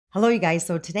Hello, you guys.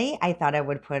 So today I thought I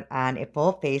would put on a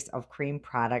full face of cream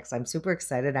products. I'm super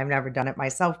excited. I've never done it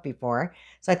myself before.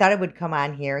 So I thought I would come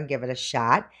on here and give it a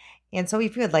shot. And so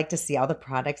if you would like to see all the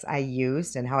products I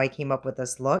used and how I came up with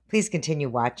this look, please continue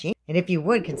watching. And if you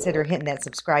would, consider hitting that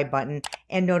subscribe button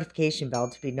and notification bell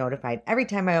to be notified every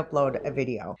time I upload a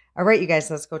video. All right, you guys,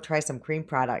 let's go try some cream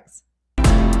products.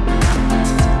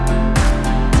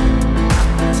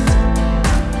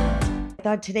 I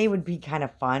thought today would be kind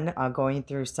of fun going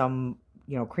through some,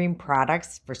 cream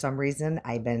products. For some reason,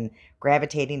 I've been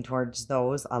gravitating towards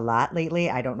those a lot lately.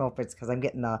 I don't know if it's because I'm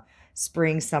getting the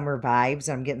spring, summer vibes.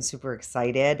 I'm getting super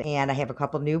excited. And I have a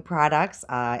couple new products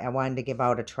I wanted to give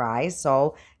out a try.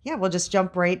 So, yeah, we'll just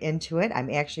jump right into it. I'm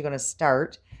actually going to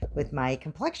start with my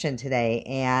complexion today.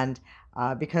 And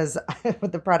because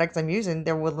with the products I'm using,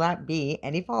 there will not be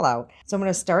any fallout. So I'm going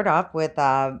to start off with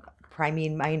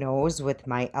priming my nose with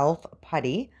my e.l.f.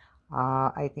 putty.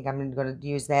 I think I'm going to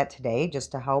use that today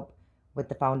just to help with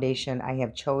the foundation I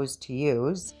have chose to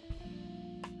use.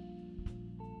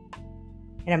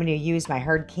 And I'm going to use my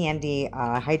Hard Candy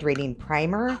Hydrating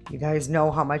Primer. You guys know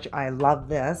how much I love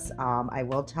this. I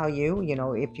will tell you,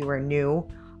 if you are new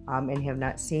and have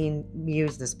not seen me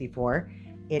use this before,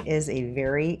 it is a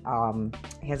very,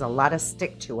 has a lot of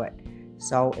stick to it.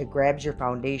 So it grabs your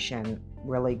foundation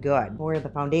really good. For the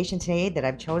foundation today that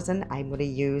I've chosen, I'm going to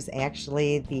use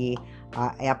actually the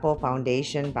Apple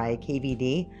Foundation by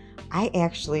KVD. I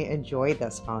actually enjoy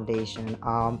this foundation.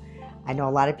 I know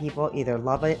a lot of people either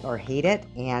love it or hate it,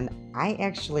 and I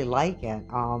actually like it.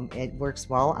 It works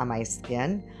well on my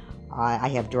skin. I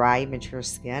have dry, mature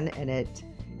skin, and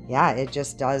it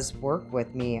just does work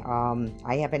with me.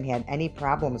 I haven't had any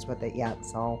problems with it yet,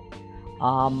 so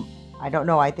I don't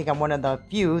know. I think I'm one of the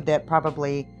few that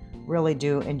probably really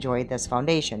do enjoy this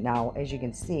foundation. Now, as you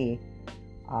can see,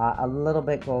 a little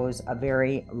bit goes a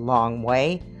very long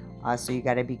way, so you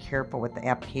got to be careful with the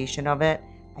application of it.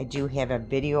 I do have a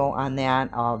video on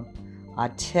that of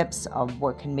tips of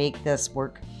what can make this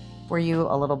work for you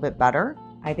a little bit better.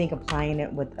 I think applying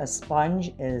it with a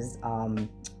sponge is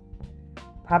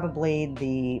probably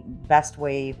the best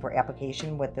way for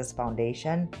application with this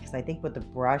foundation, because I think with the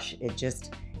brush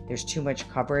there's too much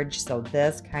coverage, so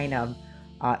this kind of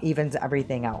evens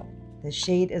everything out. The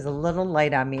shade is a little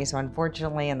light on me, so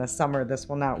unfortunately in the summer this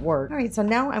will not work. All right, so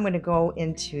now I'm going to go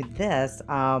into this.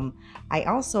 I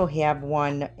also have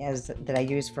one that I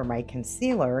use for my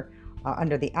concealer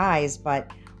under the eyes,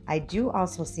 but I do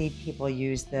also see people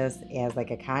use this as like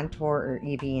a contour or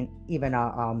even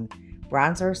a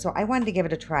bronzer. So I wanted to give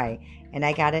it a try, and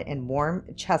I got it in warm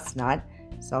chestnut.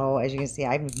 So as you can see,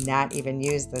 I've not even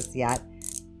used this yet.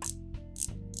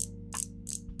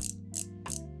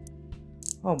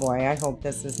 Oh boy, I hope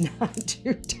this is not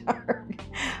too dark.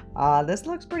 This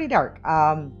looks pretty dark.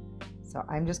 So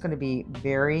I'm just going to be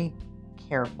very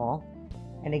careful.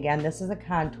 And again, this is a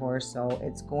contour, so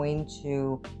it's going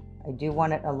to, I do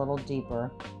want it a little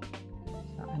deeper.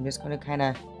 So I'm just going to kind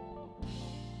of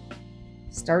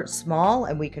start small,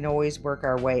 and we can always work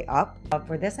our way up.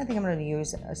 For this, I think I'm going to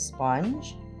use a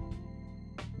sponge.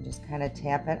 And just kind of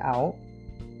tap it out.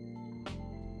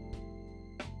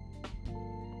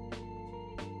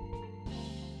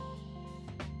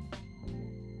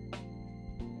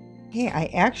 Okay,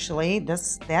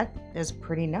 that is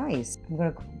pretty nice. I'm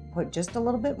going to put just a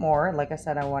little bit more. Like I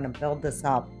said, I want to build this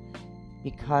up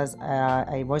because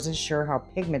I wasn't sure how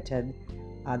pigmented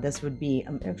this would be.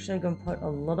 I'm actually going to put a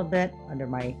little bit under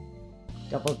my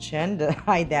double chin to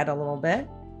hide that a little bit.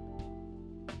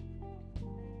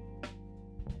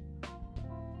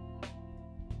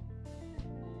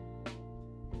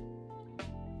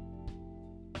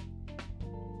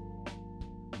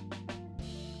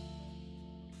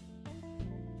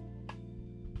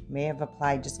 May have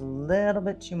applied just a little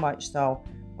bit too much, so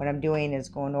what I'm doing is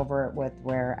going over it with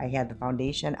where I had the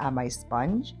foundation on my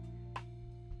sponge.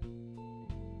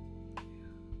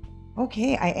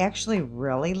 Okay, I actually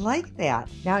really like that.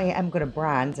 Now I'm going to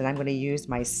bronze, and I'm going to use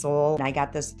my Soul. I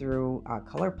got this through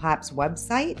ColourPop's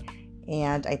website,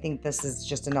 and I think this is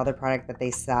just another product that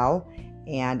they sell,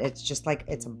 and it's just like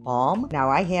it's a balm. Now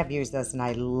I have used this and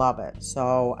I love it,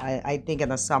 so I think in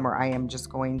the summer I am just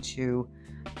going to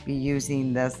be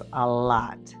using this a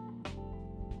lot.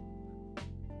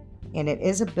 And it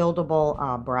is a buildable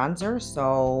bronzer,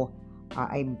 so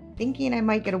I'm thinking I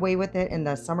might get away with it in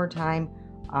the summertime,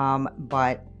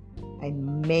 but I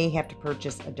may have to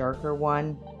purchase a darker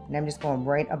one. And I'm just going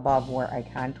right above where I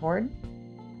contoured,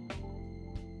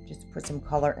 just to put some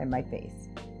color in my face.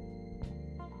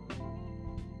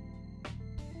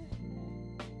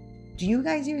 Do you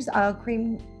guys use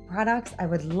cream products? I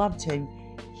would love to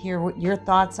hear what your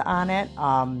thoughts on it.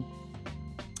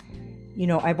 You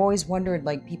know, I've always wondered,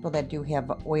 like, people that do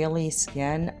have oily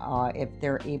skin, if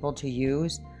they're able to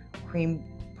use cream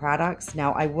products.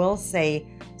 Now, I will say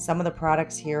some of the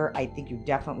products here I think you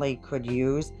definitely could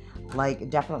use, like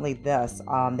definitely this.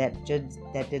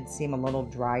 That did seem a little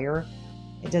drier.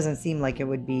 It doesn't seem like it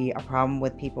would be a problem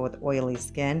with people with oily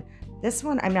skin. This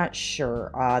one, I'm not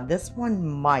sure. This one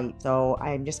might. So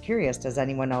I'm just curious, does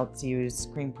anyone else use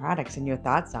cream products, and your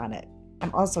thoughts on it?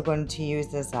 I'm also going to use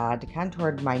this to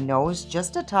contour my nose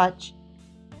just a touch.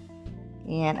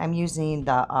 And I'm using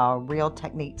the Real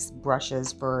Techniques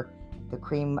brushes for the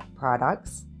cream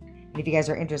products. And if you guys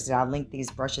are interested, I'll link these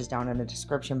brushes down in the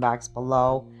description box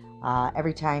below.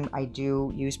 Every time I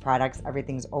do use products,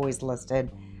 everything's always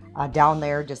listed down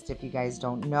there, just if you guys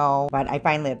don't know. But I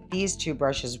find that these two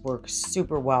brushes work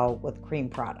super well with cream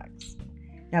products.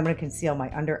 Now I'm going to conceal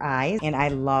my under eyes, and I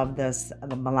love this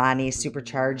Milani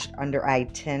Supercharged Under Eye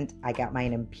Tint. I got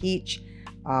mine in peach.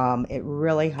 It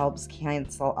really helps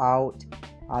cancel out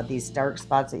these dark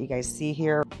spots that you guys see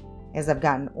here. As I've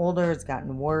gotten older, it's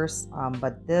gotten worse,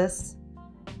 but this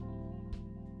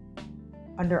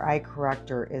under eye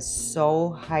corrector is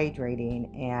so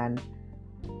hydrating and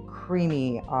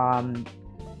creamy,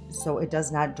 so it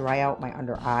does not dry out my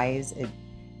under eyes. It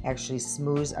actually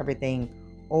smooths everything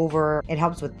over. It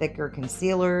helps with thicker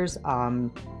concealers.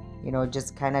 You know, it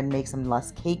just kind of makes them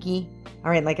less cakey.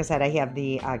 All right, like I said, I have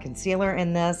the concealer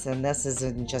in this, and this is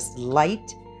in just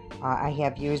light. I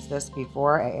have used this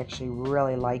before. I actually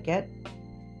really like it.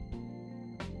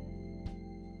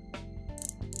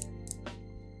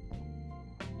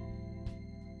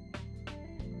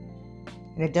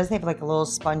 And it does have like a little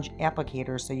sponge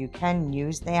applicator, so you can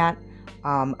use that.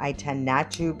 I tend not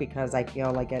to because I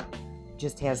feel like it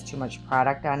just has too much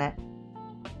product on it.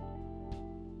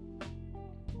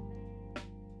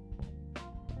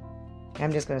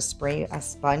 I'm just going to spray a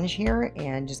sponge here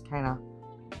and just kind of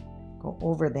go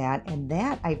over that. And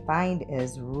that I find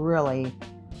is really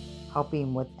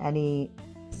helping with any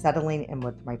settling and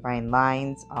with my fine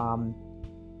lines.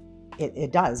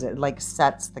 It does. It like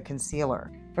sets the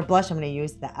concealer. For blush, I'm going to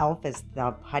use the e.l.f. It's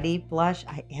the Putty blush.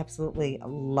 I absolutely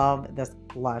love this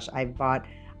blush. I bought,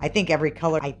 I think, every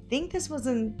color. I think this was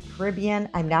in Caribbean.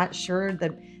 I'm not sure.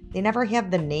 That they never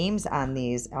have the names on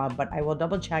these, but I will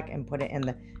double check and put it in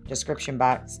the description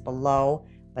box below.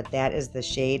 But that is the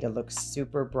shade. It looks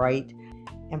super bright.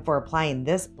 And for applying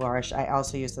this blush, I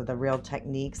also use the Real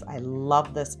Techniques. I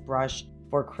love this brush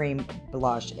for cream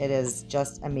blush. It is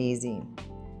just amazing.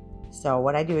 So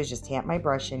what I do is just tap my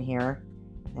brush in here.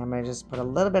 And I'm going to just put a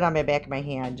little bit on my back of my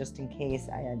hand just in case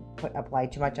I had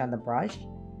applied too much on the brush.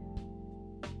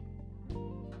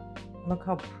 Look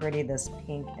how pretty this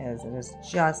pink is. It is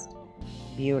just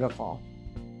beautiful.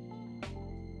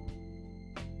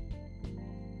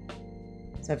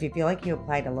 So if you feel like you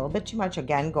applied a little bit too much,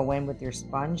 again, go in with your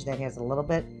sponge that has a little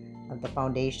bit of the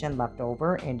foundation left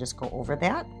over and just go over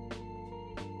that.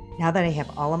 Now that I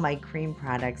have all of my cream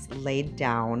products laid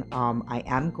down, I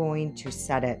am going to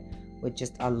set it with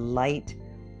just a light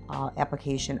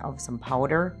application of some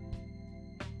powder,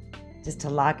 just to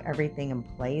lock everything in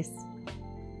place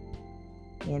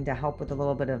and to help with a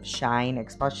little bit of shine,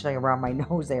 especially around my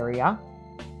nose area.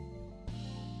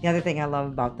 The other thing I love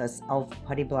about this e.l.f.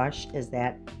 Putty Blush is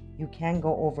that you can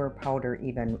go over powder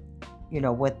even, you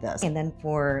know, with this. And then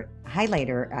for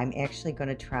highlighter, I'm actually going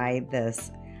to try this.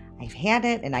 I've had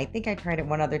it, and I think I tried it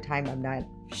one other time. I'm not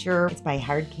sure. It's by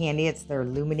Hard Candy. It's their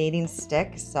illuminating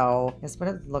stick. So that's what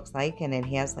it looks like, and it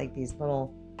has like these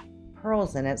little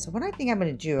pearls in it. So what I think I'm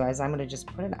going to do is I'm going to just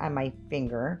put it on my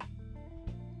finger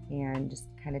and just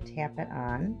kind of tap it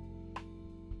on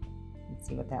and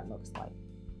see what that looks like.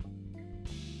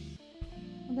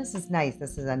 Well, this is nice.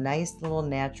 This is a nice little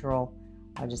natural,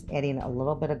 just adding a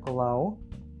little bit of glow.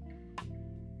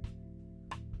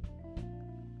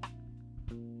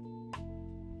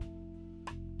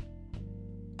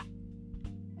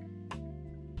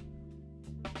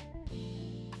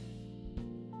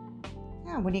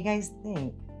 Yeah, what do you guys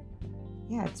think?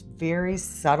 Yeah, it's very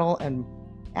subtle and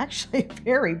actually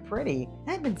very pretty.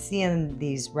 I've been seeing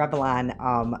these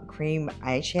Revlon cream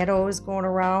eyeshadows going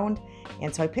around,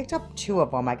 and so I picked up 2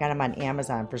 of them. I got them on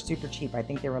Amazon for super cheap. I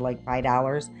think they were like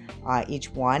 $5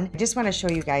 each one. I just want to show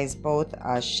you guys both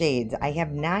shades. I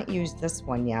have not used this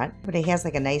one yet, but it has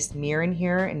like a nice mirror in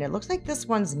here, and it looks like this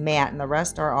one's matte and the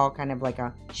rest are all kind of like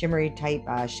a shimmery type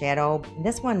shadow. And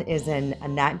this one is in a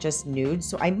not just nude,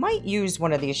 so I might use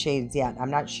one of these shades yet.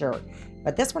 I'm not sure.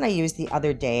 But this one I used the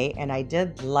other day, and I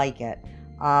did like it.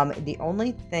 The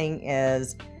only thing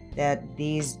is that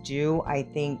these do, I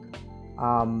think,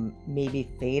 maybe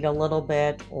fade a little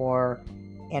bit,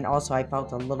 and also I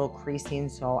felt a little creasing.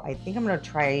 So I think I'm going to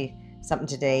try something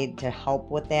today to help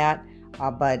with that.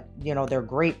 But you know, they're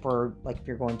great for like if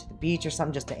you're going to the beach or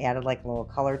something, just to add like a little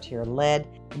color to your lid.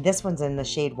 This one's in the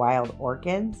shade Wild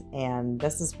Orchids, and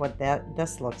this is what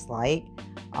this looks like.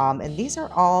 And these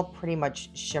are all pretty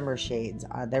much shimmer shades.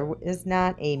 There is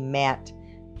not a matte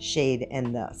shade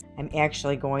in this. I'm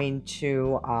actually going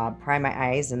to prime my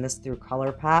eyes in this through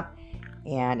ColourPop,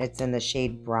 and it's in the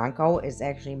shade Bronco. It's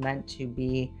actually meant to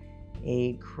be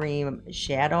a cream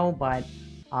shadow, but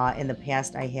in the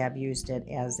past I have used it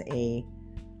as a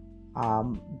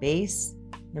base.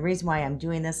 The reason why I'm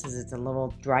doing this is it's a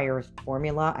little drier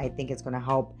formula. I think it's going to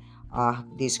help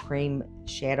these cream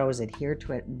shadows adhere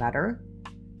to it better.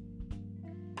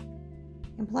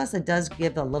 And plus it does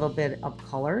give a little bit of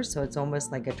color, so it's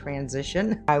almost like a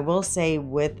transition. I will say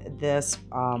with this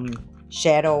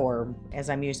shadow, or as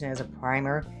I'm using it as a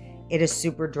primer, it is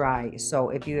super dry. So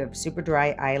if you have super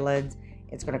dry eyelids,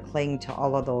 it's going to cling to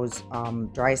all of those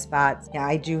dry spots. Yeah,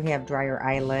 I do have drier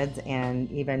eyelids, and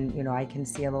even, you know, I can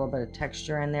see a little bit of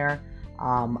texture in there.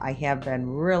 I have been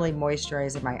really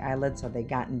moisturizing my eyelids, so they've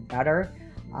gotten better.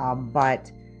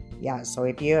 But yeah, so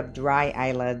if you have dry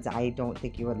eyelids, I don't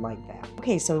think you would like that.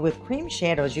 Okay, so with cream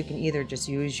shadows, you can either just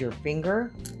use your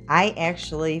finger. I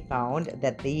actually found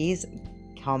that these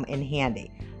come in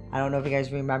handy. I don't know if you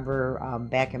guys remember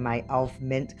back in my e.l.f.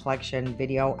 Mint collection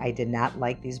video, I did not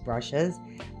like these brushes,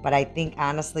 but I think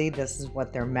honestly this is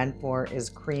what they're meant for, is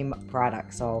cream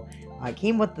products. So it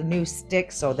came with the new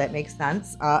stick, so that makes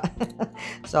sense.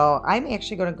 So I'm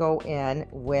actually going to go in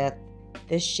with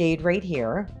this shade right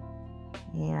here,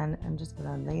 and I'm just going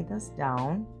to lay this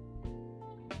down.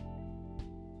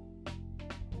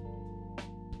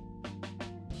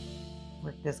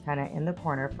 Work this kind of in the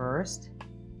corner first.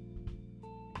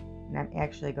 And I'm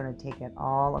actually going to take it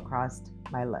all across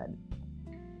my lid.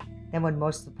 Then when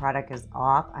most of the product is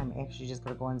off, I'm actually just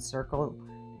going to go in circle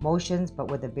motions,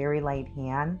 but with a very light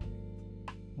hand,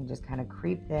 and just kind of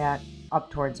creep that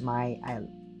up towards my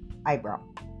eyebrow.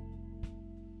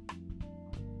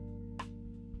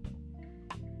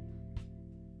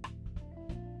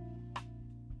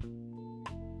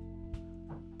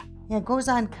 Yeah, it goes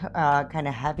on kind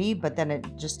of heavy, but then it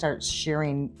just starts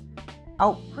shearing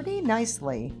out pretty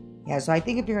nicely. Yeah, so I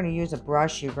think if you're going to use a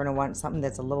brush, you're going to want something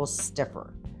that's a little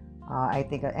stiffer. I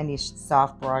think any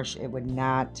soft brush, it would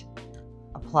not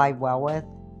apply well with.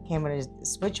 Okay, I'm going to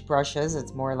switch brushes.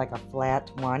 It's more like a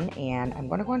flat one, and I'm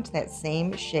going to go into that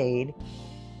same shade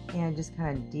and just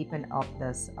kind of deepen up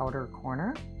this outer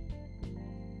corner.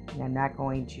 And I'm not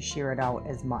going to shear it out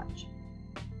as much.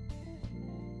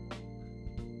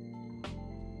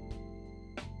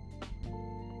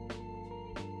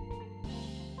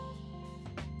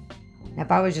 Now,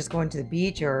 if I was just going to the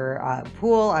beach or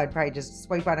pool, I'd probably just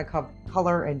swipe on a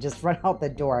color and just run out the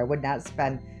door. I would not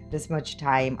spend this much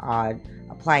time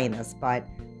applying this, but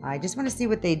I just want to see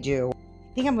what they do.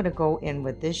 I think I'm going to go in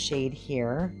with this shade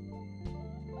here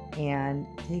and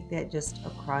take that just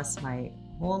across my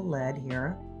whole lid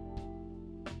here.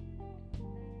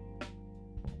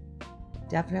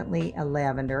 Definitely a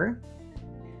lavender.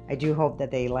 I do hope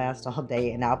that they last all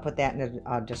day, and I'll put that in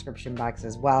the description box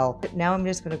as well. But now I'm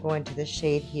just going to go into this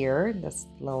shade here, this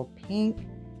little pink.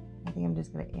 I think I'm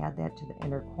just going to add that to the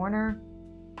inner corner.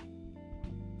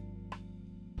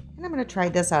 And I'm going to try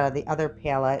this out of the other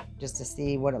palette just to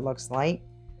see what it looks like.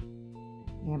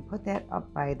 And put that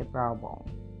up by the brow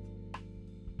bone.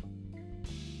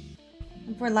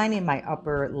 And for lining my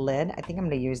upper lid, I think I'm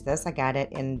going to use this. I got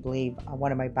it in, I believe,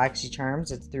 one of my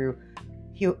BoxyCharms. It's through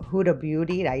Huda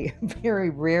Beauty. I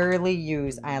very rarely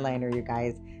use eyeliner, you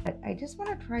guys, but I just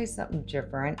want to try something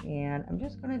different, and I'm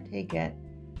just going to take it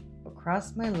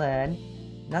across my lid.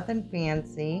 Nothing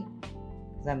fancy,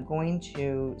 because I'm going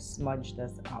to smudge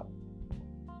this out.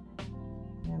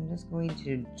 And I'm just going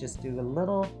to just do a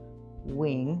little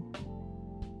wing.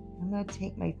 I'm going to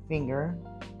take my finger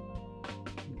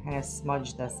and kind of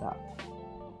smudge this up.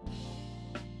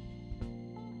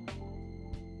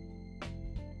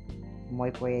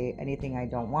 Wipe away anything I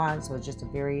don't want, so it's just a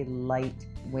very light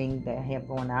wing that I have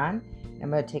going on. I'm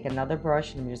going to take another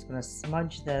brush and I'm just going to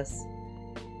smudge this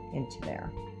into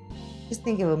there. Just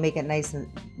think it will make it nice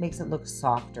and makes it look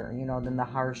softer, you know, than the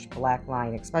harsh black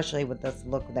line, especially with this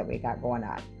look that we got going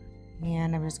on.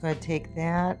 And I'm just going to take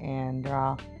that and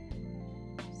draw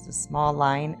just a small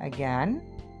line again,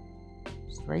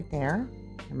 just right there.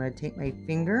 I'm going to take my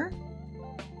finger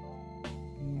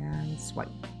and swipe.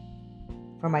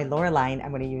 For my lower line, I'm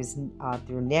going to use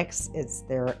through NYX. It's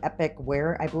their Epic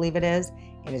Wear, I believe it is,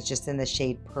 and it's just in the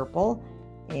shade Purple.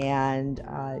 And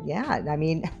yeah, I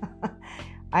mean,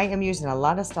 I am using a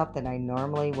lot of stuff that I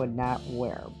normally would not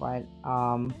wear. But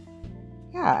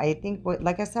yeah, I think,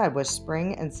 like I said, with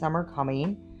spring and summer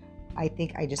coming, I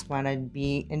think I just want to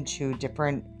be into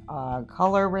different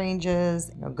color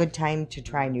ranges. Good time to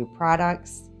try new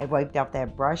products. I wiped off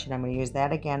that brush and I'm going to use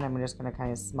that again. I'm just going to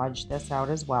kind of smudge this out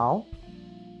as well.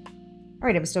 All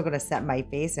right, I'm still going to set my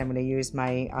face. I'm going to use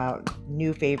my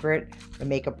new favorite, the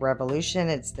Makeup Revolution.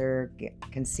 It's their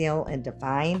Conceal and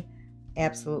Define.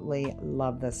 Absolutely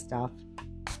love this stuff.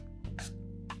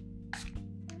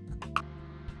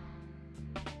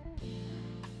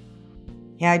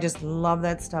 Yeah, I just love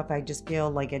that stuff. I just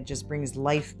feel like it just brings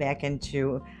life back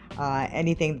into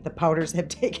anything that the powders have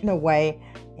taken away.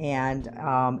 And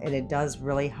it does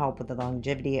really help with the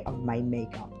longevity of my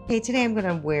makeup. Okay, today I'm going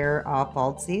to wear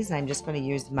falsies. And I'm just going to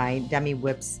use my Demi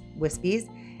Wispies.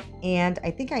 And I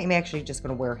think I'm actually just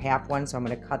going to wear half one. So I'm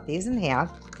going to cut these in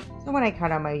half. So when I cut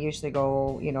them, I usually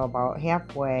go, about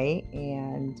halfway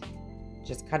and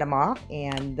just cut them off.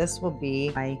 And this will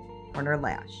be my corner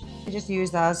lash. I just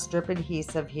use a strip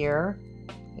adhesive here,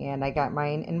 and I got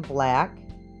mine in black.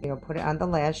 Put it on the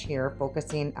lash here,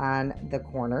 focusing on the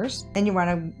corners. Then you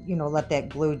want to, let that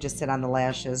glue just sit on the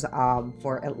lashes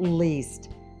for at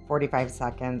least 45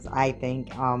 seconds, I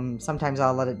think. Sometimes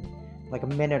I'll let it like a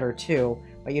minute or two,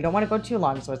 but you don't want to go too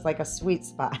long, so it's like a sweet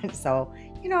spot. So,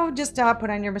 just put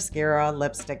on your mascara,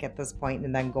 lipstick at this point,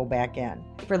 and then go back in.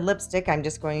 For lipstick, I'm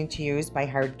just going to use my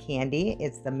Hard Candy.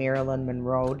 It's the Marilyn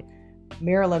Monroe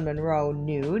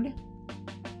Nude.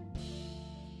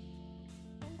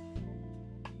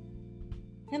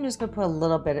 I'm just going to put a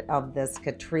little bit of this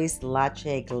Catrice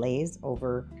Latte Glaze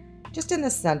over just in the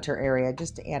center area,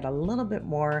 just to add a little bit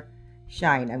more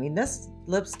shine. I mean, this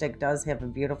lipstick does have a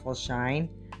beautiful shine,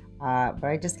 but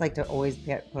I just like to always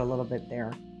put a little bit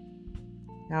there.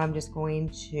 Now I'm just going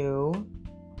to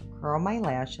curl my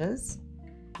lashes.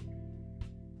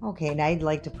 Okay, and I'd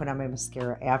like to put on my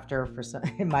mascara after, for some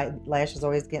my lashes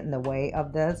always get in the way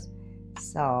of this.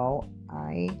 So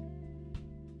I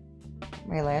put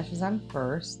my lashes on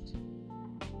first.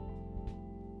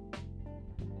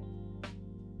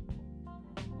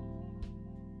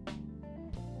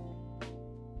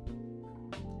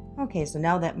 Okay, so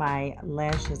now that my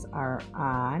lashes are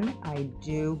on, I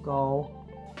do go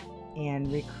and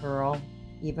recurl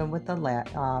even with the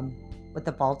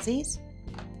falsies.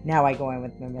 Now I go in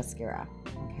with my mascara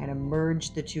and kind of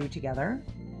merge the two together.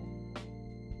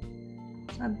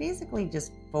 So I'm basically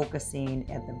just focusing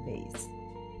at the base.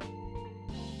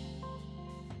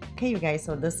 Okay, you guys,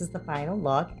 so this is the final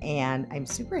look, and I'm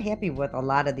super happy with a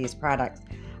lot of these products.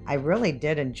 I really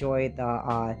did enjoy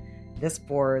this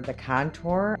for the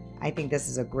contour. I think this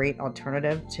is a great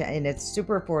alternative and it's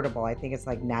super affordable. I think it's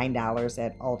like $9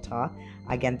 at Ulta,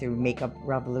 again through Makeup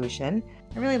Revolution.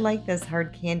 I really like this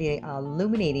Hard Candy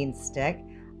illuminating stick.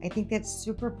 I think that's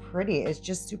super pretty. It's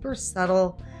just super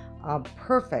subtle,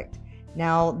 perfect.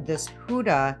 Now this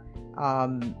Huda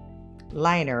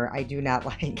liner I do not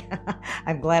like.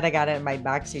 I'm glad I got it in my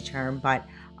BoxyCharm, but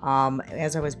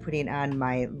as I was putting on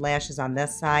my lashes on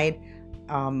this side,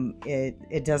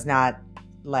 it does not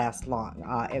last long.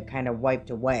 It kind of wiped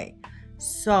away.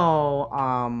 So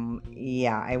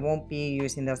yeah, I won't be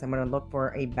using this. I'm going to look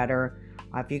for a better,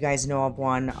 if you guys know of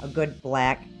one, a good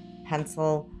black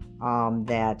pencil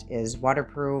that is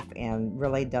waterproof and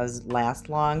really does last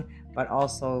long, but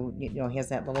also has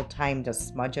that little time to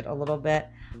smudge it a little bit.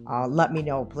 Let me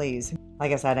know, please.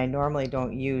 Like I said, I normally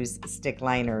don't use stick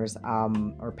liners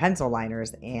or pencil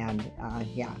liners, and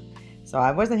yeah. So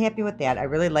I wasn't happy with that. I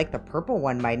really like the purple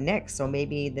one by NYX, so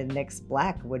maybe the NYX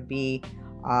black would be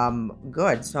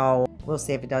good. So we'll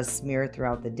see if it does smear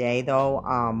throughout the day though.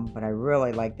 But I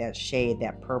really like that shade,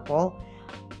 that purple.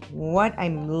 What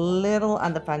I'm little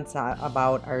on the fence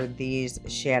about are these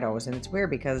shadows, and it's weird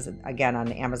because again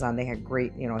on Amazon they had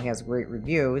great, it has great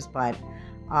reviews, but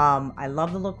I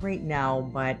love the look right now,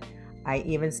 but I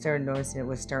even started noticing it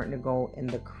was starting to go in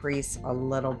the crease a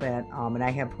little bit, and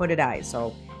I have hooded eyes,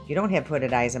 so if you don't have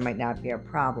hooded eyes, it might not be a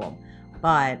problem.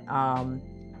 But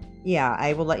yeah,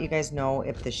 I will let you guys know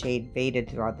if the shade faded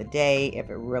throughout the day, if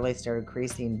it really started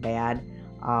creasing bad.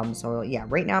 So yeah,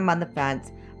 right now I'm on the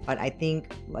fence, but I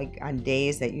think like on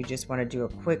days that you just want to do a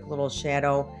quick little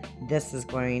shadow, this is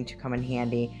going to come in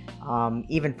handy.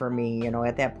 Even for me,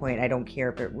 at that point, I don't care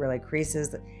if it really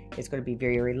creases. It's going to be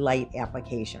very, very light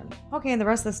application. Okay, and the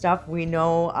rest of the stuff we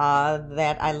know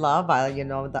that I love, the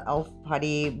e.l.f.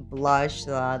 putty, blush,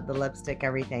 the lipstick,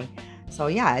 everything. So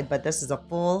yeah, but this is a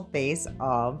full face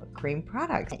of cream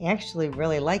products. I actually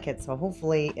really like it, so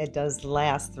hopefully it does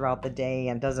last throughout the day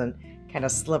and doesn't kind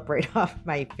of slip right off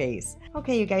my face.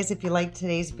 Okay, you guys, if you liked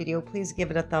today's video, please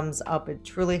give it a thumbs up. It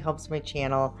truly helps my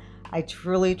channel. I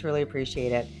truly, truly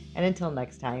appreciate it. And until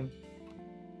next time.